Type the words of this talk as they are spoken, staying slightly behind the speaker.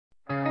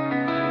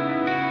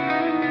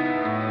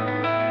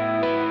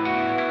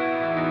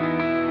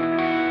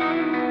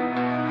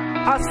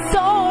I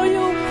saw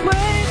your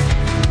face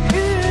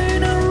in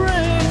the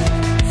rain,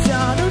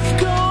 shadows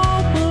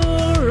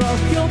cover of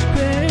your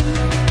pain.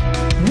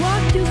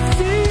 What you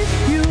see,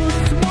 you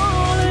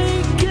smile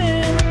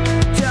again.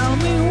 Tell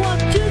me what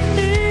you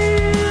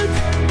need.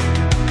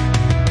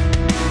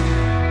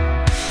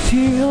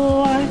 See your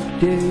eyes,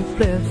 they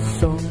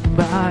flash on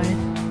by.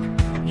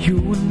 You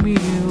and me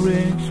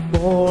reach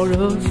for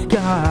the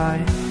sky.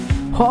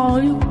 All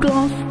you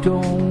close,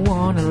 don't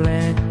wanna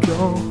let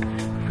go.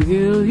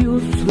 Feel you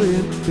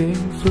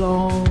slipping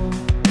slow.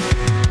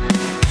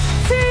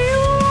 See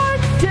you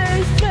like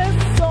days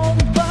left on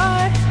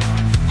by.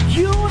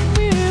 You and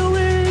me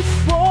reach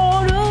for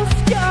the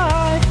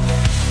sky.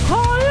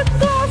 All you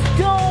close,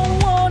 don't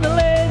wanna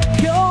let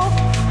go.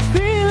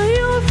 Feel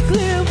you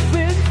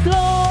slipping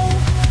slow.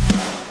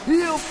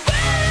 You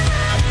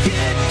better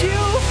get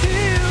you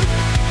here.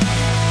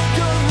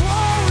 Don't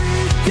worry,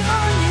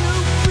 can you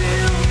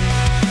feel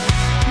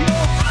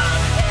your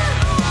heart get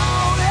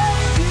loud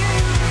and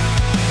deep?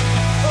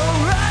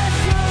 Alright,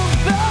 you're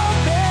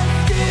velvet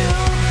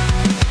still.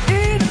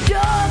 It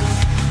just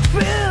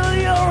feel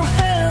your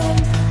hand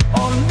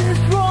on this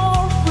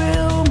road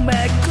will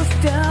make us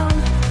down.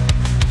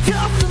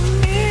 Just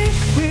me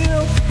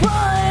will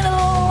find a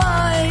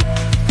light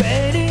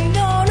fading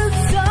on the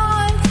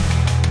sun.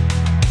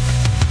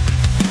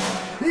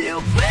 You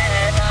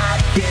better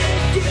get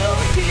you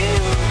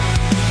here.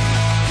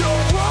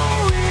 Don't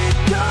worry,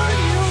 can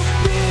you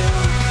feel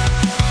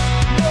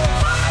your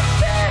heart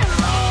get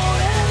loud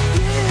and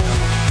deep?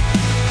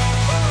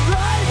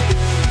 Alright,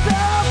 you're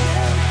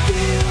velvet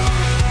still.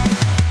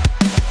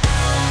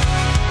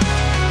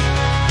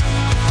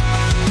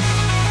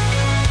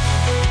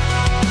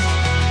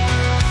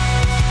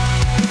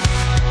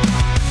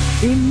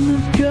 In the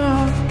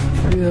dark,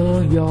 feel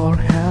your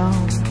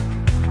hand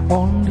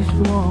on this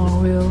wall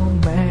will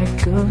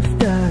make us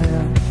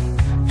stand.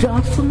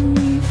 Just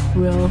me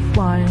will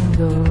find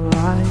the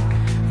light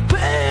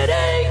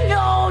fading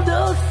on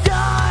the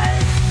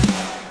side.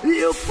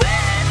 You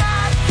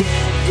better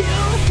get